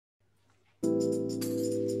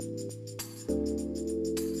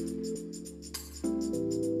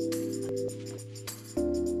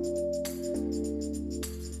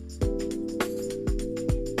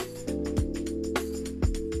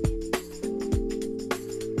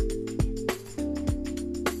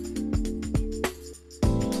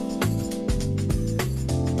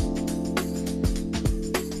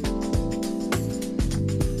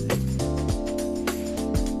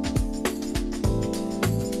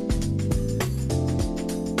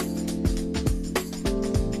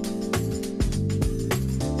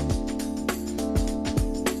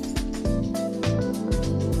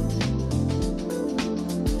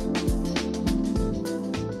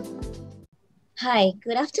Hi,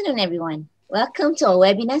 good afternoon, everyone. Welcome to our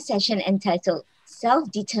webinar session entitled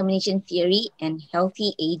Self-Determination Theory and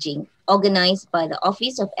Healthy Aging, organized by the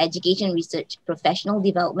Office of Education Research Professional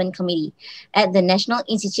Development Committee at the National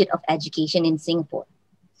Institute of Education in Singapore.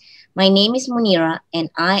 My name is Munira, and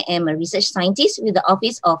I am a research scientist with the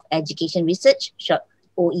Office of Education Research, short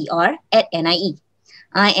OER, at NIE.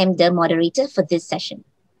 I am the moderator for this session.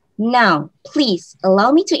 Now, please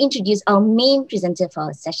allow me to introduce our main presenter for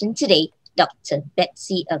our session today, Dr.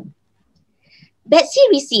 Betsy Ng. Betsy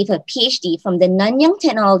received her PhD from the Nanyang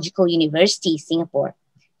Technological University, Singapore.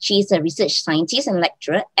 She is a research scientist and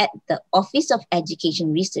lecturer at the Office of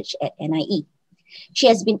Education Research at NIE. She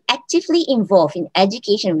has been actively involved in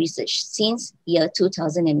education research since year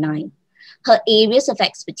 2009. Her areas of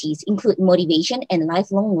expertise include motivation and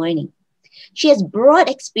lifelong learning. She has broad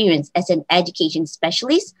experience as an education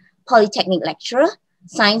specialist, polytechnic lecturer,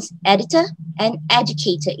 science editor, and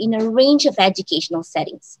educator in a range of educational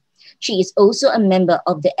settings. She is also a member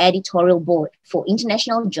of the editorial board for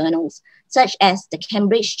international journals, such as the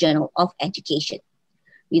Cambridge Journal of Education.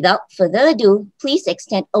 Without further ado, please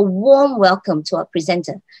extend a warm welcome to our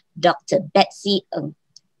presenter, Dr. Betsy Ng.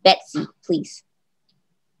 Betsy, please.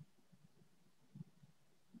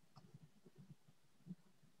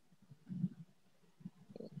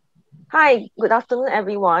 Hi, good afternoon,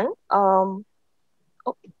 everyone.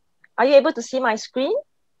 Are you able to see my screen?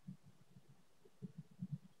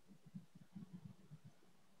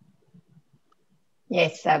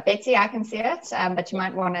 Yes, Betsy, I can see it, but you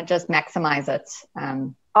might want to just maximize it.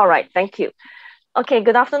 All right, thank you. Okay,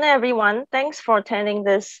 good afternoon, everyone. Thanks for attending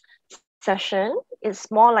this session. It's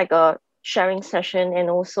more like a sharing session, and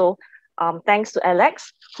also thanks to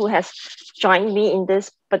Alex, who has joined me in this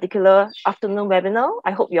particular afternoon webinar.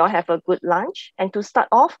 I hope you all have a good lunch. And to start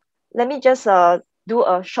off, let me just do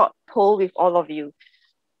a short poll with all of you.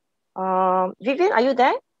 Vivian, are you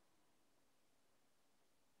there?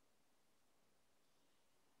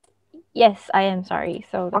 Yes, I am, sorry.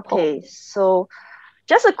 So okay, so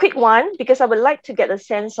just a quick one, because I would like to get a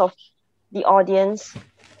sense of the audience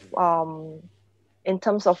in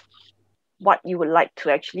terms of what you would like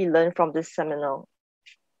to actually learn from this seminar.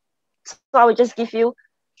 So I will just give you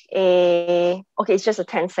okay, it's just a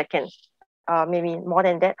 10-second, maybe more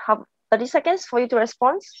than that. 30 seconds for you to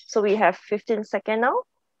respond. So we have 15 seconds now.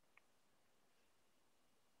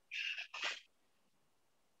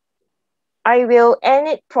 I will end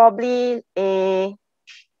it probably at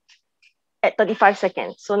 35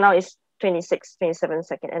 seconds. So now it's 26, 27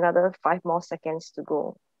 seconds, another 5 more seconds to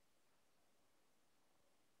go.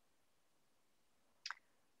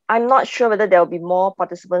 I'm not sure whether there will be more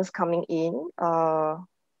participants coming in. Okay,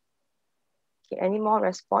 any more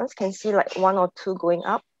response? Can see like 1 or 2 going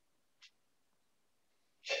up.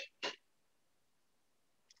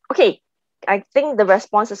 Okay, I think the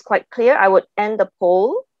response is quite clear. I would end the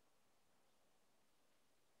poll.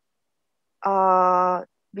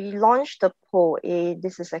 We launched the poll.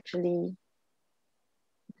 This is actually,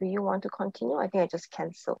 do you want to continue? I think I just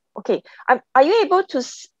cancel. Okay, are you able to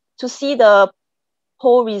see the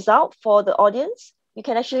poll result for the audience? You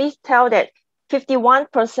can actually tell that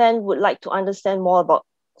 51% would like to understand more about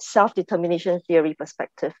self-determination theory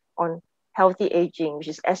perspective on healthy aging, which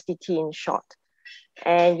is SDT in short.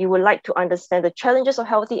 And you would like to understand the challenges of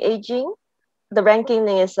healthy aging. The ranking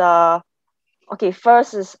is, okay,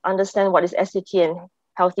 first is understand what is SDT and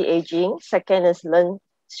healthy aging. Second is learn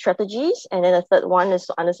strategies. And then the third one is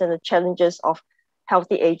to understand the challenges of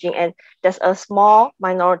healthy aging. And there's a small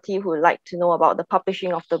minority who would like to know about the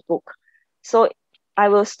publishing of the book. So I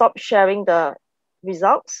will stop sharing the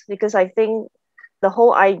results, because I think the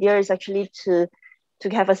whole idea is actually to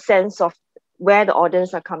have a sense of where the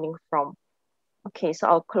audience are coming from. Okay, so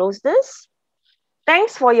I'll close this.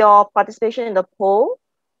 Thanks for your participation in the poll.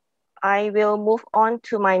 I will move on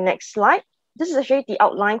to my next slide. This is actually the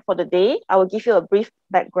outline for the day. I will give you a brief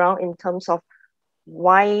background in terms of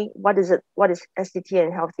what is SDT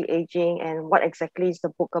and healthy aging, and what exactly is the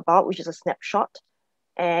book about, which is a snapshot,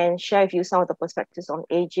 and share with you some of the perspectives on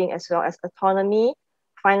aging as well as autonomy.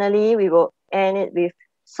 Finally, we will end it with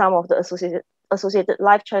some of the associated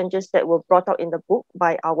life challenges that were brought out in the book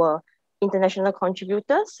by our international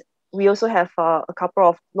contributors. We also have a couple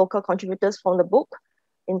of local contributors from the book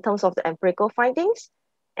in terms of the empirical findings.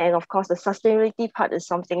 And of course, the sustainability part is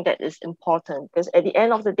something that is important, because at the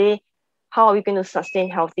end of the day, how are we going to sustain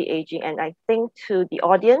healthy aging? And I think to the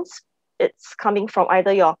audience, it's coming from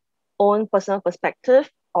either your own personal perspective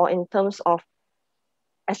or in terms of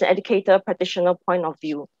as an educator, practitioner point of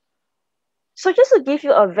view. So just to give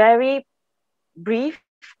you a very brief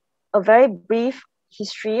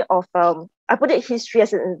history of, I put it history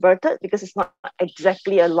as an inverted because it's not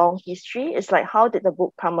exactly a long history. It's like, how did the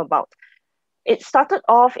book come about? It started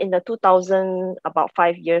off in the 2000, about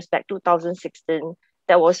 5 years back, 2016.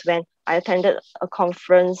 That was when I attended a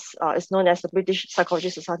conference. It's known as the British Psychology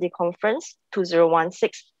Society Conference,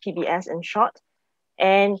 2016, PBS in short.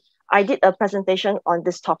 And I did a presentation on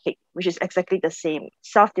this topic, which is exactly the same,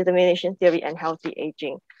 self-determination theory and healthy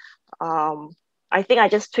aging. I think I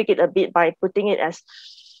just tweak it a bit by putting it as,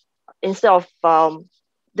 instead of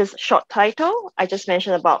this short title, I just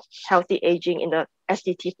mentioned about healthy aging in the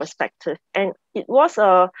SDT perspective. And it was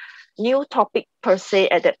a new topic per se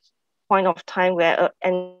at that point of time, where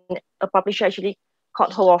a publisher actually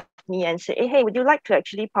caught hold of me and said, hey, would you like to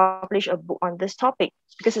actually publish a book on this topic?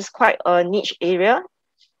 Because it's quite a niche area.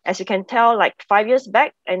 As you can tell, like 5 years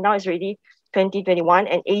back, and now it's already 2021,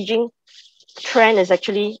 and aging trend is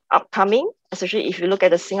actually upcoming, especially if you look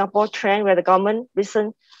at the Singapore trend, where the government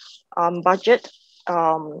recent budget,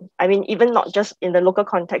 I mean, even not just in the local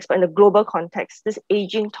context, but in the global context, this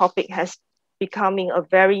aging topic has becoming a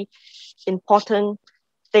very important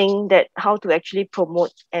thing, that how to actually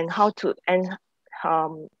promote and how to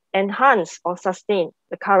enhance or sustain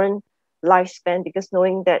the current lifespan, because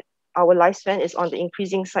knowing that our lifespan is on the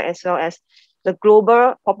increasing side, as well as the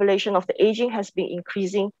global population of the aging has been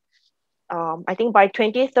increasing. I think by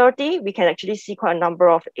 2030, we can actually see quite a number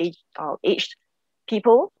of aged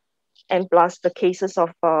people, and plus the cases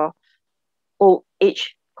of old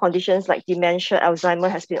age conditions like dementia, Alzheimer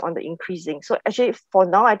has been on the increasing. So actually for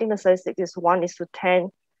now, I think the statistic is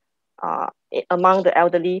 1:10 among the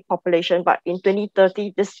elderly population, but in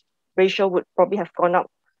 2030, this ratio would probably have gone up,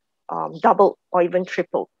 doubled or even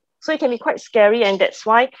tripled. So it can be quite scary, and that's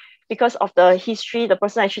why, because of the history, the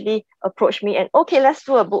person actually approached me and, okay, let's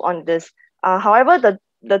do a book on this. However,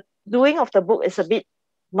 the doing of the book is a bit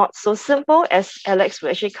not so simple, as Alex will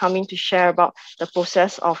actually come in to share about the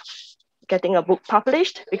process of getting a book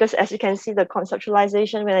published. Because as you can see, the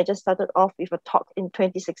conceptualization, when I just started off with a talk in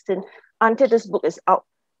 2016, until this book is out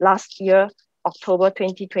last year, October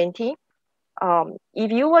 2020,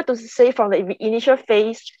 if you were to say from the initial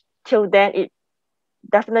phase till then, it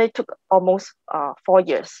definitely took almost 4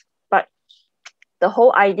 years. But the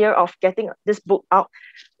whole idea of getting this book out,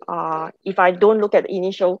 if I don't look at the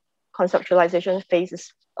initial conceptualization phase,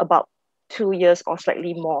 is about 2 years or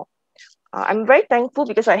slightly more. I'm very thankful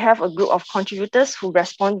because I have a group of contributors who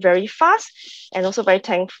respond very fast, and also very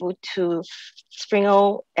thankful to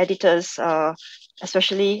Springer editors,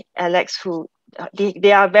 especially Alex, who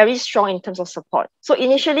they are very strong in terms of support. So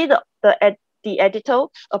initially, the editor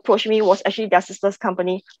approached me was actually their sister's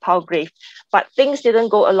company, Palgrave, but things didn't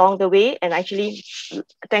go along the way, and actually,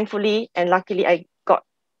 thankfully and luckily, I got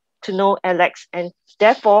to know Alex, and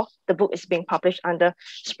therefore the book is being published under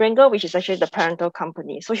Springer, which is actually the parental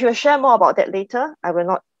company. So she will share more about that later. I will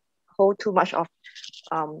not hold too much of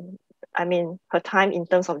her time in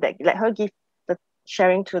terms of that. Let her give the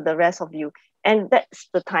sharing to the rest of you. And that's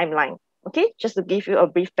the timeline. Okay, just to give you a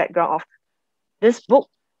brief background of this book,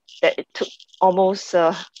 that it took almost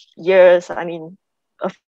years,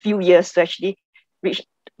 a few years to actually reach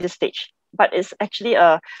this stage. But it's actually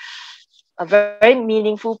a very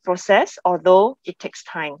meaningful process, although it takes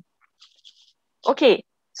time. Okay,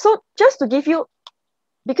 so just to give you,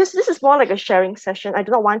 because this is more like a sharing session, I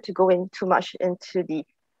do not want to go in too much into the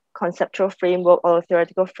conceptual framework or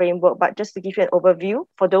theoretical framework, but just to give you an overview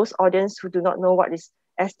for those audience who do not know what is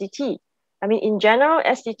SDT. In general,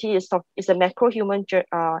 SDT is a macro-human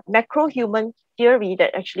theory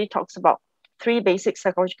that actually talks about 3 basic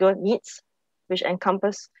psychological needs, which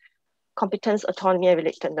encompass competence, autonomy, and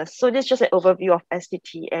relatedness. So this is just an overview of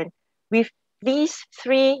SDT. And with these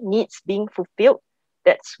 3 needs being fulfilled,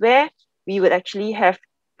 that's where we would actually have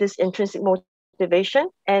this intrinsic motivation.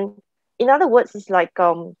 And in other words, it's like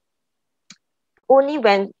only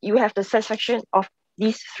when you have the satisfaction of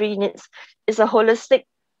these 3 needs, it's a holistic,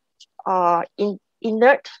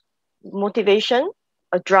 inert motivation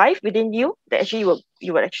a drive within you that actually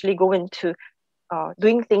you will actually go into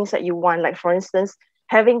doing things that you want. Like for instance,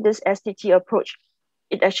 having this STT approach,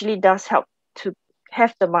 it actually does help to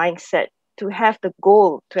have the mindset, to have the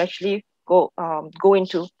goal to actually go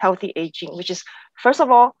into healthy aging, which is, first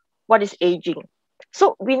of all, what is aging?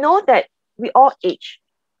 So we know that we all age.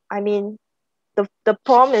 I mean, the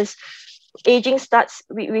problem is aging starts,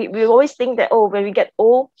 we always think that, oh, when we get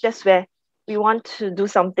old, that's where we want to do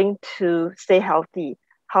something to stay healthy.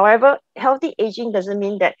 However, healthy aging doesn't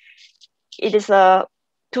mean that it is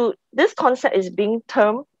this concept is being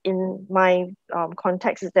termed in my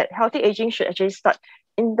context is that healthy aging should actually start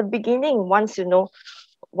in the beginning. Once you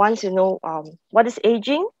know what is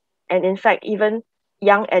aging, and in fact even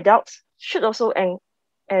young adults should also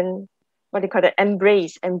and what do you call it,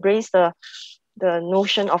 embrace the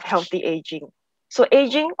notion of healthy aging. So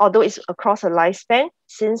aging, although it's across a lifespan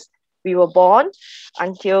since we were born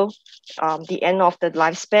until the end of the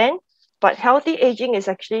lifespan, but healthy aging is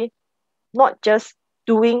actually not just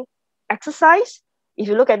doing exercise. If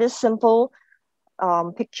you look at this simple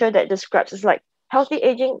picture that describes, it's like healthy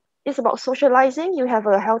aging is about socializing. You have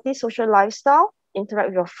a healthy social lifestyle, interact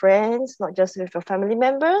with your friends, not just with your family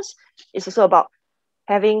members. It's also about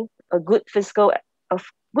having a good physical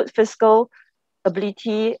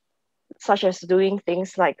ability, such as doing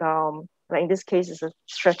things like in this case is a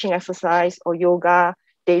stretching exercise or yoga,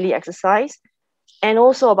 daily exercise, and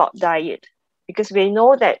also about diet, because we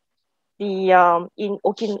know that the in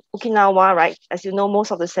Okinawa, right? As you know,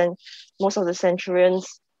 most of the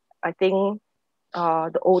centurions, I think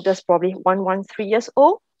the oldest probably 113 years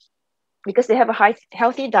old, because they have a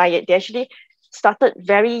healthy diet. They actually started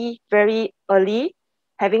very, very early,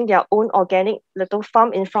 having their own organic little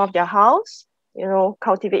farm in front of their house,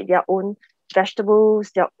 cultivate their own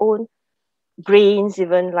vegetables, their own grains,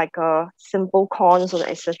 even like simple corns or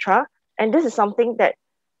etc. And this is something that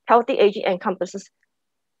healthy aging encompasses,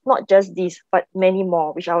 not just these, but many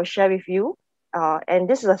more, which I will share with you. And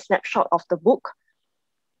this is a snapshot of the book.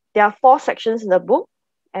 There are 4 sections in the book,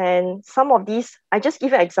 and some of these, I just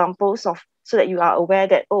give you examples of, so that you are aware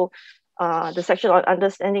that, the section on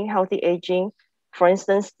understanding healthy aging, for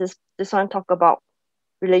instance, this one talk about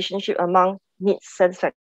relationship among needs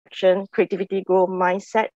satisfaction, creativity, growth,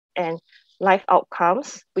 mindset, and life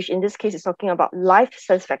outcomes, which in this case is talking about life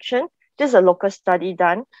satisfaction. This is a local study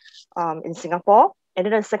done in Singapore. And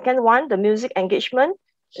then the second one, the music engagement,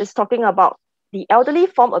 is talking about the elderly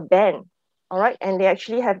form a band, all right? And they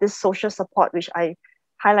actually have this social support, which I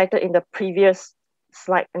highlighted in the previous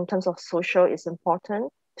slide in terms of social is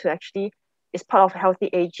important to actually, is part of healthy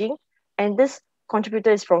aging. And this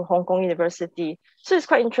contributor is from Hong Kong University. So it's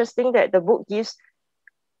quite interesting that the book gives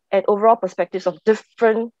an overall perspective of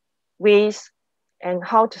different ways and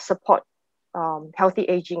how to support healthy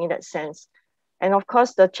aging in that sense. And of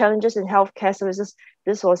course, the challenges in healthcare services,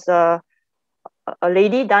 this was a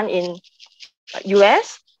lady done in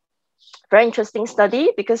US. Very interesting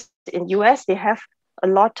study, because in US, they have a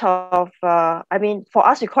lot of, for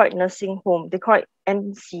us, we call it nursing home. They call it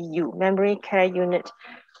MCU, Memory Care Unit,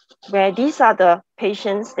 where these are the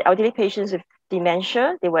patients, the elderly patients with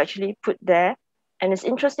dementia, they were actually put there. And it's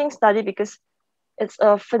interesting study because it's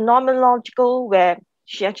a phenomenological where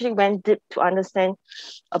she actually went deep to understand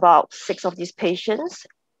about 6 of these patients.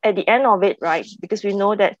 At the end of it, right, because we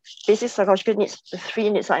know that basic psychological needs, the 3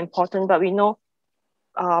 needs are important, but we know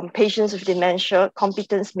patients with dementia,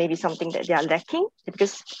 competence may be something that they are lacking,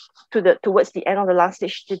 because towards the end of the last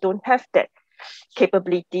stage, they don't have that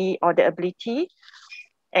capability or the ability.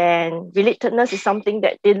 And relatedness is something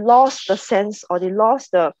that they lost the sense, or they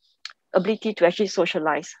lost the ability to actually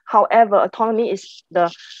socialize. However, autonomy is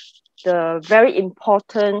the very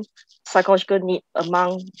important psychological need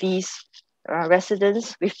among these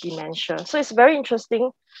residents with dementia. So it's very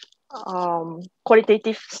interesting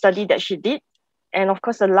qualitative study that she did. And of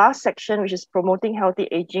course, the last section, which is promoting healthy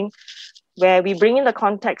aging, where we bring in the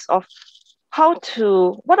context of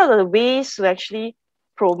what are the ways to actually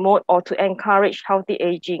promote or to encourage healthy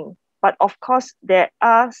aging. But of course, there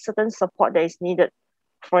are certain support that is needed.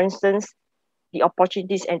 For instance, the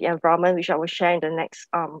opportunities and the environment, which I will share in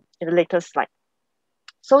the later slide.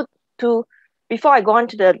 So before I go on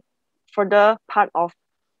to the further part of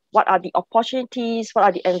what are the opportunities, what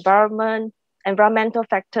are the environmental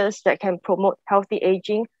factors that can promote healthy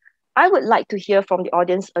aging, I would like to hear from the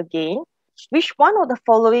audience again. Which one of the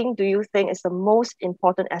following do you think is the most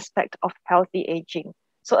important aspect of healthy aging?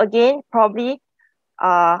 So again, probably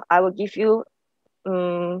I will give you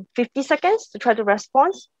 50 seconds to try to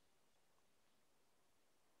respond.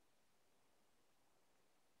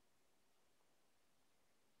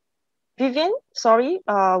 Vivian, sorry,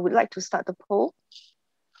 would like to start the poll.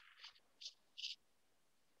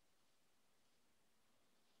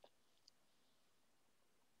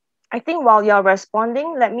 I think while you're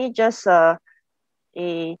responding, let me just check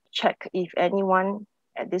if anyone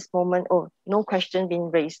at this moment, oh, no question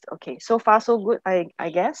being raised. Okay, so far so good, I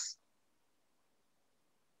guess.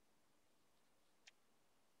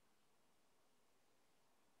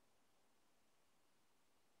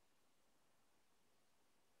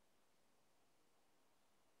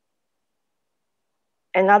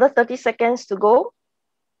 Another 30 seconds to go.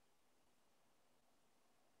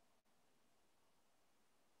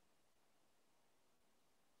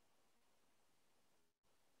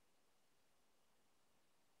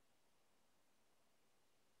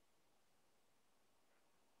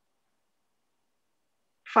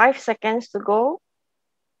 Five seconds to go.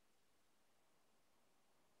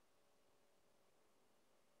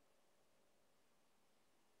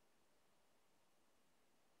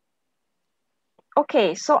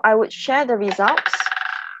 Okay, so I would share the results.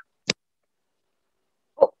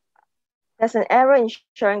 Oh, there's an error in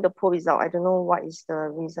sharing the poll result. I don't know what is the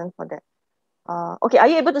reason for that. Okay, are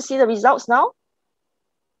you able to see the results now?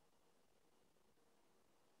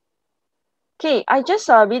 Okay, I just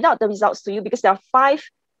read out the results to you because there are five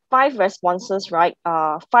responses, right?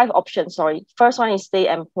 Five options, sorry. First one is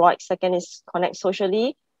stay employed. Second is connect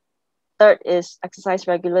socially. Third is exercise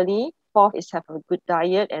regularly. Fourth is have a good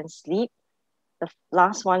diet and sleep. The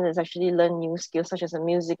last one is actually learn new skills such as a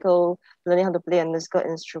musical, learning how to play a musical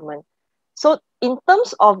instrument. So in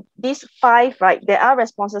terms of these five, right, there are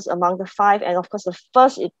responses among the five. And of course, the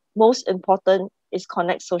first, most important is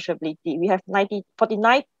connect sociability. We have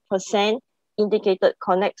 49% indicated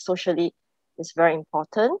connect socially is very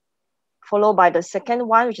important, followed by the second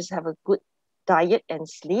one, which is have a good diet and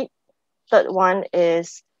sleep. Third one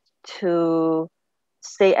is to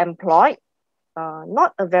stay employed.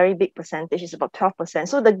 Not a very big percentage, it's about 12%.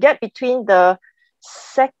 So the gap between the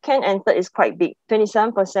second and third is quite big.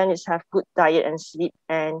 27% is have good diet and sleep,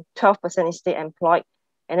 and 12% is stay employed.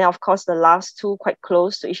 And then, of course, the last two quite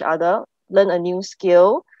close to each other, learn a new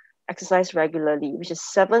skill, exercise regularly, which is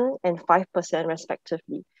 7 and 5%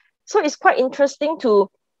 respectively. So it's quite interesting to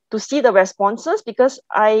see the responses because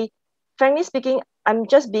frankly speaking, I'm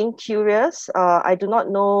just being curious. I do not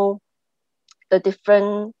know the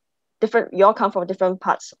different, you all come from different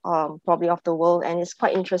parts probably of the world, and it's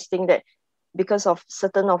quite interesting that because of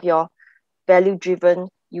certain of your value driven,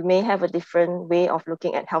 you may have a different way of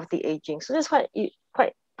looking at healthy aging. So it's quite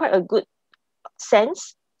a good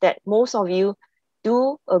sense that most of you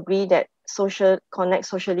do agree that connect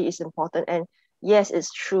socially is important. And yes,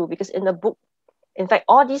 it's true because in the book, in fact,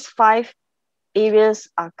 all these five areas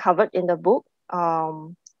are covered in the book.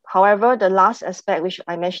 However, the last aspect, which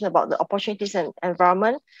I mentioned about the opportunities and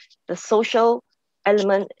environment, the social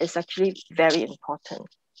element is actually very important.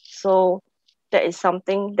 So that is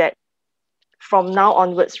something that from now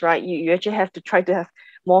onwards, right, you actually have to try to have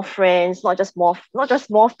more friends, not just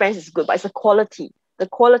more friends is good, but it's the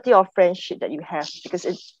quality of friendship that you have, because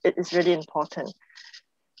it is really important.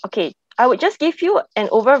 Okay, I would just give you an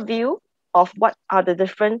overview of what are the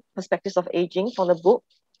different perspectives of aging from the book.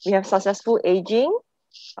 We have successful aging.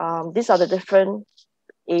 These are the different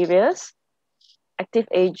areas, active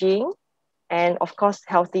aging, and of course,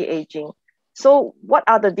 healthy aging. So what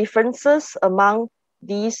are the differences among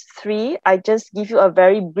these three? I just give you a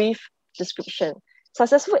very brief description.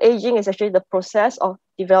 Successful aging is actually the process of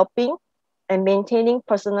developing and maintaining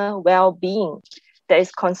personal well-being that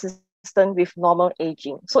is consistent with normal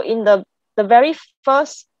aging. So in the very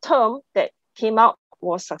first term that came out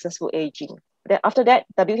was successful aging. Then after that,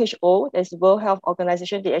 WHO, there's the World Health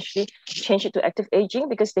Organization, they actually changed it to active aging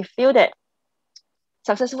because they feel that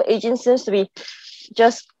successful aging seems to be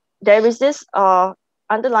just, there is this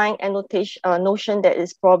underlying notion that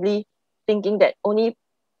is probably thinking that only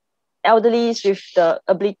elderlies with the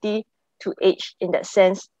ability to age in that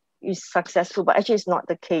sense is successful, but actually it's not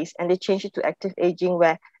the case. And they changed it to active aging,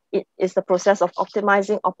 where it is the process of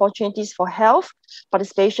optimizing opportunities for health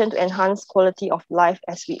participation to enhance quality of life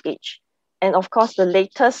as we age. And of course, the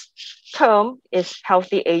latest term is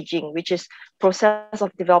healthy aging, which is process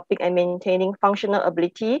of developing and maintaining functional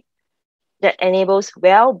ability that enables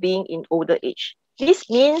well-being in older age. This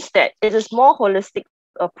means that it is more holistic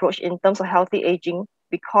approach in terms of healthy aging,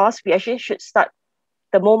 because we actually should start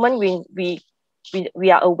the moment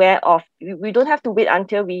we are aware of, we don't have to wait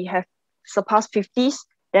until we have surpassed 50s,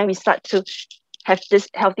 then we start to have this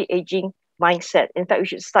healthy aging mindset. In fact, we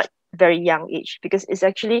should start very young age, because it's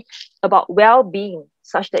actually about well-being,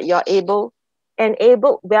 such that you're enable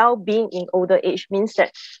well-being in older age. Means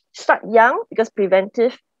that start young, because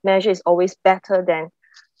preventive measure is always better than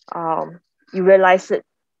you realize it.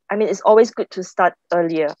 I mean, it's always good to start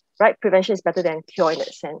earlier, right? Prevention is better than cure in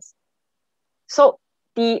that sense. So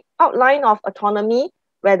the outline of autonomy,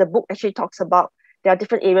 where the book actually talks about there are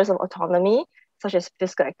different areas of autonomy, such as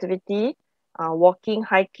physical activity, walking,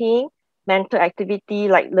 hiking, mental activity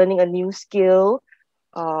like learning a new skill,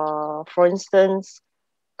 for instance,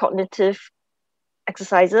 cognitive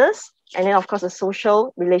exercises, and then of course the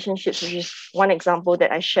social relationships, which is one example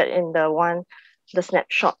that I shared in the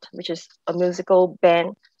snapshot, which is a musical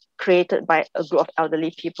band created by a group of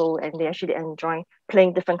elderly people, and they actually enjoy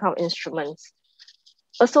playing different kind of instruments.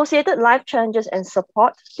 Associated life challenges and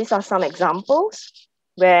support, these are some examples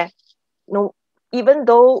where, you know, even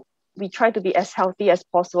though we try to be as healthy as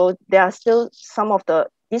possible, there are still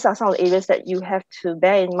these are some of the areas that you have to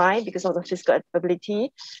bear in mind because of the physical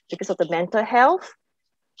ability, because of the mental health,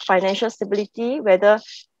 financial stability, whether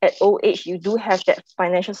at old age you do have that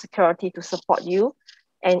financial security to support you,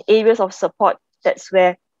 and areas of support, that's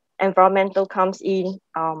where environmental comes in.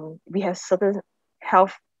 We have certain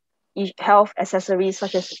health accessories,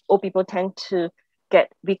 such as old people tend to get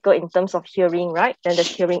weaker in terms of hearing, right? Then there's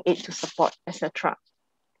hearing aid to support, etc.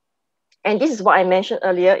 And this is what I mentioned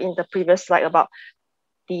earlier in the previous slide about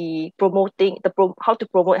how to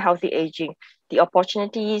promote healthy aging. The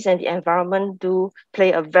opportunities and the environment do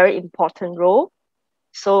play a very important role.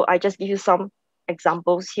 So I just give you some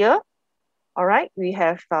examples here. All right, we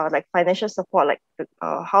have like financial support, like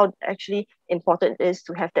how actually important it is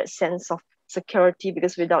to have that sense of security,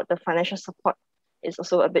 because without the financial support, it's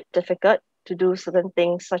also a bit difficult to do certain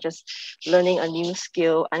things such as learning a new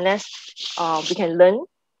skill, unless we can learn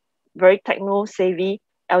very techno-savvy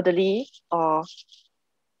elderly, or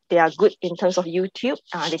they are good in terms of YouTube.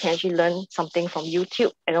 They can actually learn something from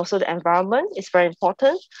YouTube. And also the environment is very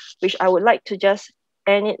important, which I would like to just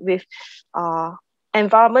end it with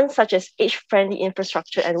environments such as age-friendly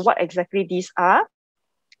infrastructure and what exactly these are,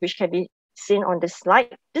 which can be seen on this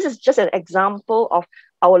slide. This is just an example of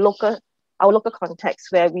our local context,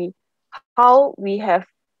 where how we have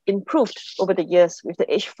improved over the years with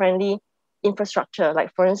the age-friendly infrastructure.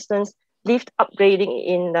 Like for instance, lift upgrading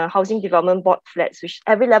in the housing development board flats, which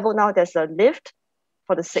every level now there's a lift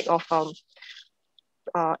for the sake of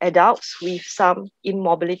adults with some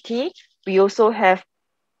immobility. We also have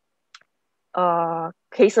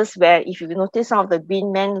cases where if you notice some of the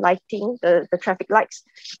green man lighting, the traffic lights,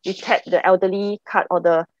 you tap the elderly card or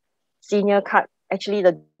the senior card, actually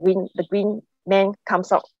the green man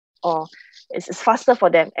comes out, or it's faster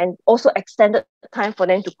for them, and also extended time for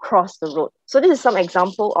them to cross the road. So this is some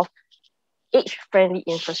example of age-friendly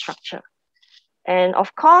infrastructure. And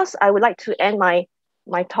of course, I would like to end my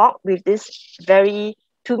talk with this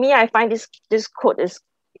to me, I find this quote is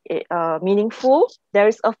meaningful. There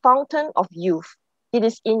is a fountain of youth. It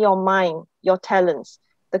is in your mind, your talents,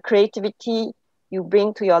 the creativity you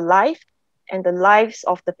bring to your life, and the lives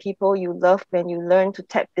of the people you love. When you learn to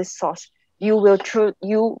tap this source, you will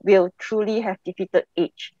truly have defeated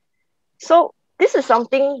age. So this is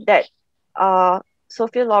something that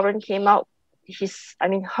Sophia Loren came out,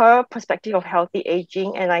 her perspective of healthy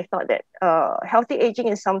aging. And I thought that healthy aging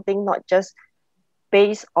is something not just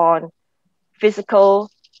based on physical,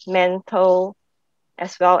 mental,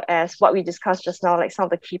 as well as what we discussed just now, like some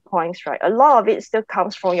of the key points, right? A lot of it still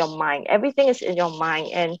comes from your mind. Everything is in your mind,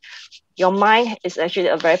 and your mind is actually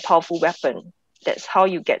a very powerful weapon. That's how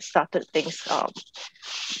you get started things,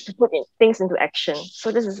 to put things into action.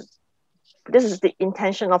 So this is the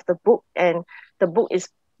intention of the book, and the book is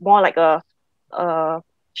more like a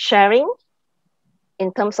sharing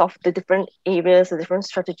in terms of the different areas, the different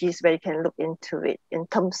strategies where you can look into it in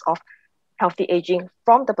terms of healthy aging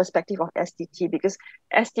from the perspective of SDT, because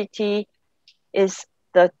SDT is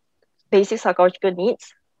the basic psychological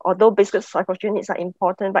needs. Although basic psychological needs are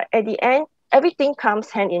important, but at the end, everything comes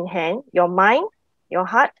hand in hand. Your mind, your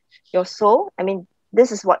heart, your soul.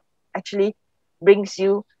 This is what actually brings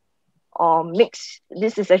you, or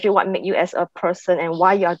this is actually what makes you as a person and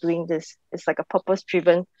why you are doing this. It's like a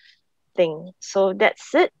purpose-driven thing. So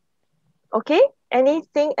that's it. Okay,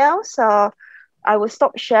 anything else? I will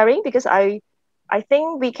stop sharing because I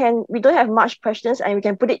think we don't have much questions, and we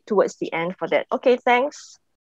can put it towards the end for that. Okay, thanks.